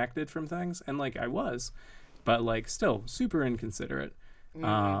disconnected from things? And like I was, but like still super inconsiderate.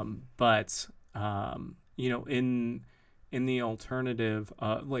 But in the alternative,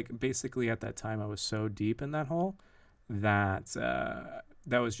 like basically at that time I was so deep in that hole that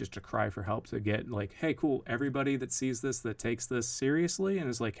that was just a cry for help to get like, hey, cool, everybody that sees this, that takes this seriously and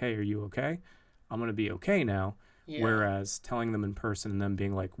is like, hey, are you okay? I'm gonna be okay now. Yeah. Whereas telling them in person and them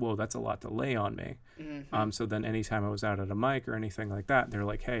being like, whoa, that's a lot to lay on me. So then anytime I was out at a mic or anything like that, they're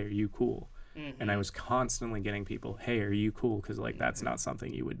like, hey, are you cool? And I was constantly getting people, hey, are you cool? Because like that's not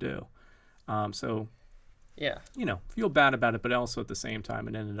something you would do. So yeah, feel bad about it, but also at the same time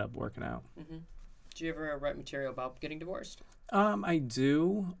it ended up working out. Do you ever write material about getting divorced? I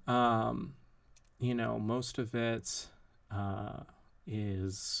do. Most of it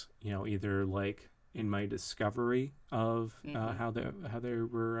is either like in my discovery of how they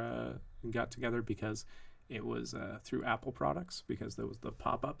were got together, because it was through Apple products, because there was the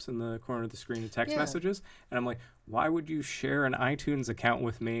pop-ups in the corner of the screen of text messages, and I'm like, why would you share an iTunes account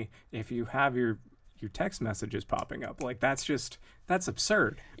with me if you have your text messages popping up? Like that's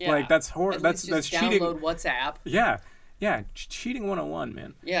absurd. Like that's horrible. That's cheating. Download WhatsApp. Yeah, cheating 101,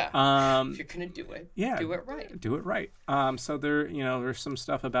 man. Yeah. If you're gonna do it, do it right. Do it right. So there's some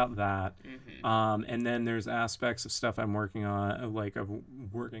stuff about that. And then there's aspects of stuff I'm working on,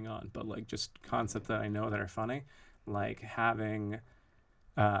 but like just concepts that I know that are funny, like having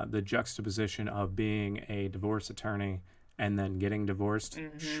the juxtaposition of being a divorce attorney and then getting divorced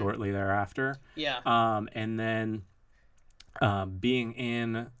shortly thereafter. Yeah. And then being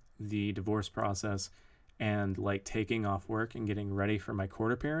in the divorce process and like taking off work and getting ready for my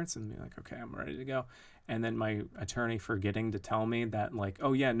court appearance and being like, okay, I'm ready to go. And then my attorney forgetting to tell me that like,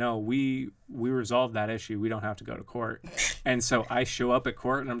 oh yeah, no, we resolved that issue. We don't have to go to court. And so I show up at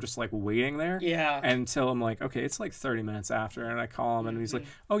court and I'm just like waiting there. Yeah. Until I'm like, okay, it's like 30 minutes after, and I call him and he's like,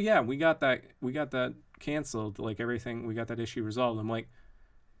 oh yeah, we got that canceled. Like everything, we got that issue resolved. I'm like,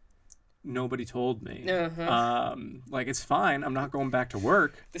 nobody told me. Like it's fine. I'm not going back to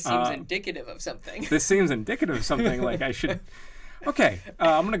work. This seems indicative of something. Like I should. Okay,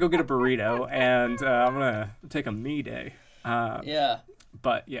 I'm gonna go get a burrito and I'm gonna take a me day.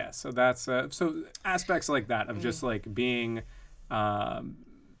 But yeah, so that's so aspects like that of just like being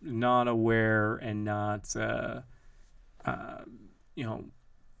not aware and not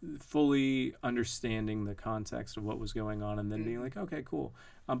fully understanding the context of what was going on, and then being like, okay, cool.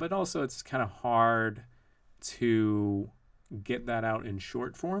 But also it's kind of hard to get that out in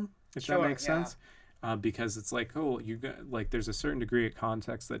short form, if that makes sense. Because it's like, oh, you got like there's a certain degree of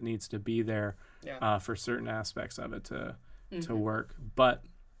context that needs to be there for certain aspects of it to work. But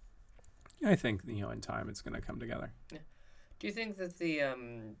I think in time it's going to come together. Yeah. Do you think that the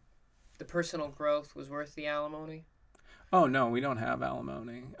personal growth was worth the alimony? Oh no, we don't have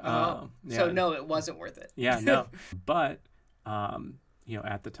alimony. So no, it wasn't worth it. Yeah, no. But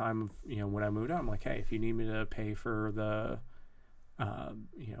at the time of when I moved out, I'm like, hey, if you need me to pay for the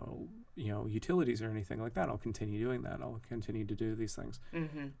utilities or anything like that, I'll continue doing that. I'll continue to do these things.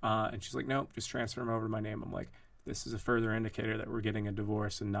 And she's like, nope, just transfer them over to my name. I'm like, this is a further indicator that we're getting a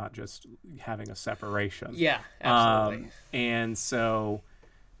divorce and not just having a separation. Yeah, absolutely. And so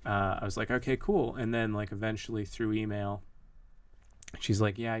I was like, okay, cool. And then like eventually through email, she's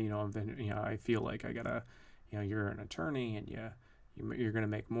like, yeah, I feel like I gotta, you're an attorney and you're gonna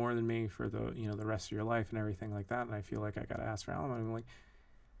make more than me for the the rest of your life and everything like that. And I feel like I gotta ask for alimony. I'm like,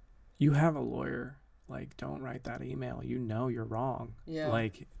 you have a lawyer. Like, don't write that email. You're wrong. Yeah.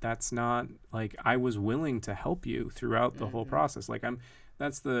 Like, that's not like I was willing to help you throughout the whole process. Like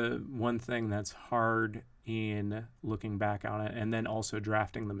that's the one thing that's hard in looking back on it, and then also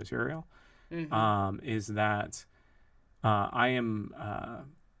drafting the material, is that I am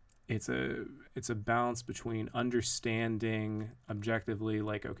it's a balance between understanding objectively,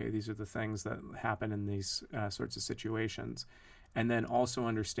 like, okay, these are the things that happen in these sorts of situations, and then also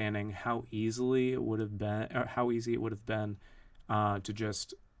understanding how easy it would have been to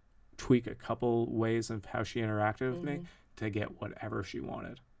just tweak a couple ways of how she interacted with me to get whatever she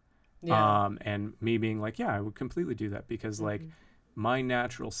wanted. Yeah. And me being like, yeah, I would completely do that, because like my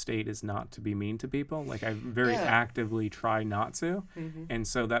natural state is not to be mean to people. Like I very actively try not to. And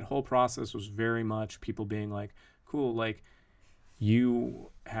so that whole process was very much people being like, cool, like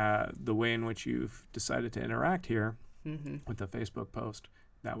you have the way in which you've decided to interact here with the Facebook post,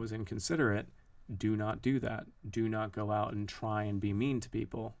 that was inconsiderate. Do not do that. Do not go out and try and be mean to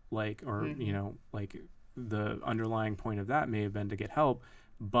people. Like, or, like the underlying point of that may have been to get help,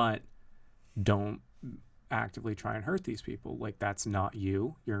 but don't actively try and hurt these people. Like, that's not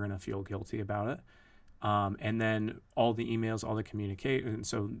you. You're going to feel guilty about it. And then all the emails, all the communication.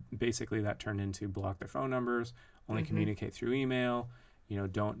 So basically that turned into block their phone numbers, only communicate through email,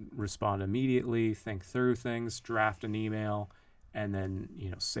 don't respond immediately, think through things, draft an email, and then,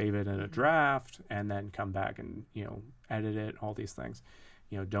 save it in a draft, and then come back and, edit it, all these things.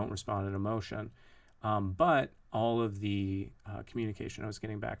 Don't respond in emotion. But all of the communication I was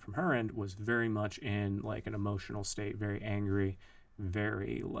getting back from her end was very much in like an emotional state, very angry,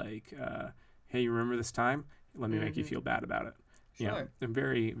 very like, hey, you remember this time? Let me make you feel bad about it. Sure. And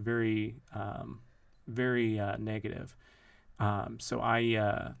very, very, very negative. So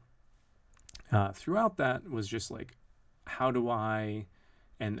I, throughout that was just like, how do I,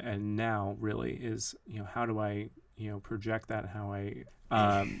 and now really is, how do I, project that, how I,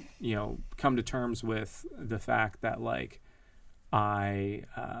 come to terms with the fact that like I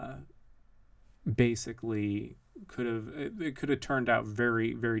basically it could have turned out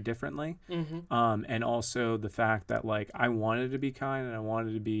very, very differently. And also the fact that like I wanted to be kind and I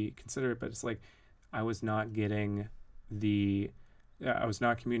wanted to be considerate, but it's like I was not getting I was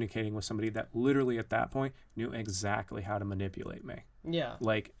not communicating with somebody that literally at that point knew exactly how to manipulate me. Yeah.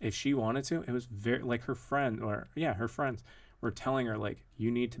 Like if she wanted to, it was very like her friends were telling her like, you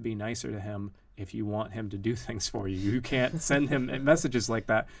need to be nicer to him if you want him to do things for you. You can't send him messages like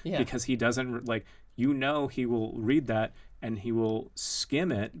that because he doesn't like, he will read that and he will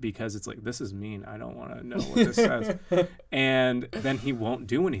skim it because it's like, this is mean. I don't want to know what this says. And then he won't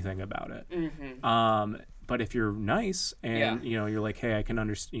do anything about it. But if you're nice and, you're like, hey, I can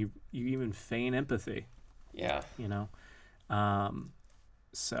understand, you even feign empathy. Yeah.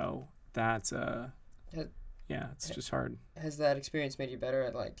 So that's, it's just hard. Has that experience made you better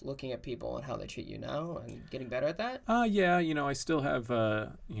at like looking at people and how they treat you now and getting better at that? Yeah, I still have,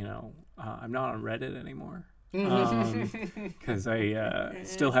 I'm not on Reddit anymore. Because I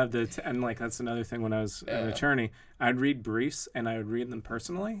still have and like that's another thing when I was an attorney, I'd read briefs and I would read them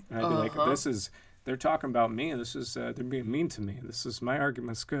personally and I'd be like, they're talking about me and this is they're being mean to me. This is my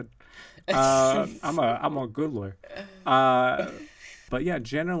argument's good. I'm a good lawyer. But yeah,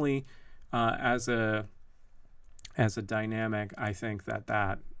 generally as a dynamic, I think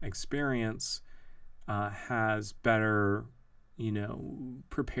that experience has better,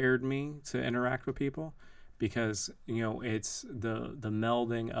 prepared me to interact with people because, it's the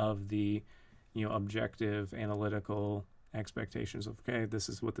melding of the, objective, analytical expectations of, okay, this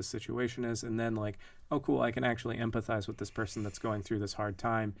is what the situation is. And then like, oh, cool, I can actually empathize with this person that's going through this hard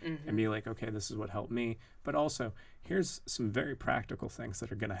time and be like, okay, this is what helped me. But also, here's some very practical things that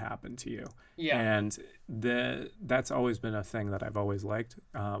are going to happen to you. Yeah. And that's always been a thing that I've always liked.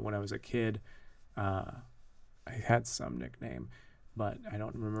 When I was a kid, I had some nickname, but I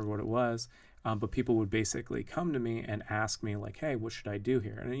don't remember what it was. But people would basically come to me and ask me like, hey, what should I do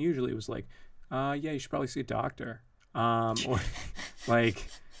here? And usually it was like, you should probably see a doctor. Or like,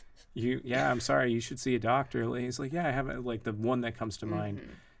 I'm sorry, you should see a doctor. He's like, yeah, I haven't, like the one that comes to mind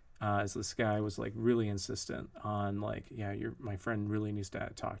is this guy was like really insistent on like, yeah, my friend really needs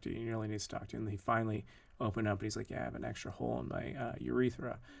to talk to you. You really needs to talk to you. And he finally opened up and he's like, yeah, I have an extra hole in my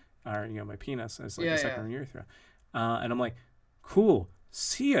urethra or, my penis. And it's like a second urethra. And I'm like, cool,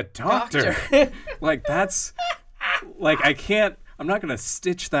 see a doctor. Like that's like, I'm not going to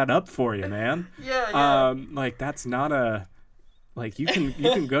stitch that up for you, man. Like that's not like you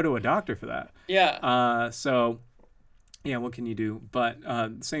can go to a doctor for that. So yeah, what can you do? But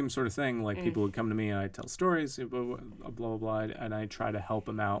same sort of thing, like people would come to me and I'd tell stories, blah, blah, blah, and I try to help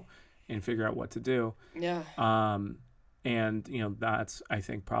them out and figure out what to do. And, that's, I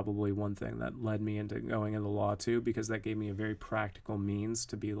think, probably one thing that led me into going into law too, because that gave me a very practical means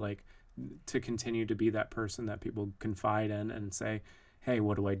to be like, to continue to be that person that people confide in and say, hey,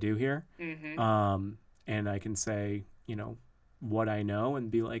 what do I do here? And I can say, what I know and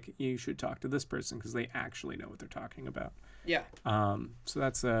be like, you should talk to this person because they actually know what they're talking about. So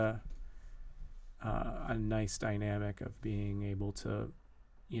that's a nice dynamic of being able to,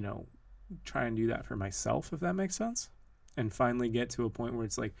 try and do that for myself, if that makes sense. And finally get to a point where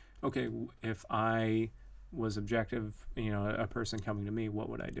it's like, okay, if I was objective, a person coming to me, what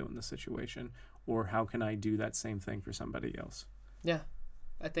would I do in this situation? Or how can I do that same thing for somebody else? Yeah.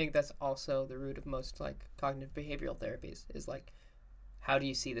 I think that's also the root of most like cognitive behavioral therapies is like, how do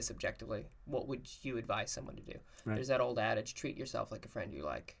you see this objectively? What would you advise someone to do? Right. There's that old adage, treat yourself like a friend you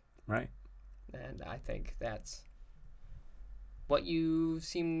like. Right. And I think that's what you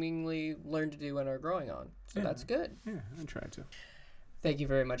seemingly learned to do and are growing on. So that's good. Yeah, I tried to. Thank you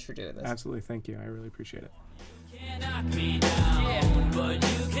very much for doing this. Absolutely. Thank you. I really appreciate it. Knock me down, yeah. But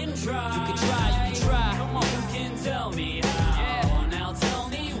you can try. You can try. You can try. Come on, you can tell me how. Yeah. Now tell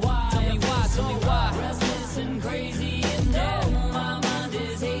me why. Tell me why. Tell me why. Restless and crazy, and my mind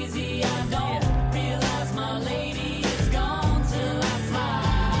is hazy. I don't realize my lady is gone till I fly.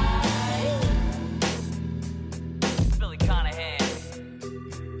 Billy Conahan,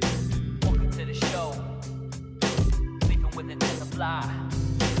 welcome to the show. Sleeping with it as a fly.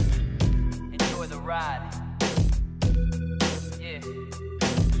 Enjoy the ride. Yeah.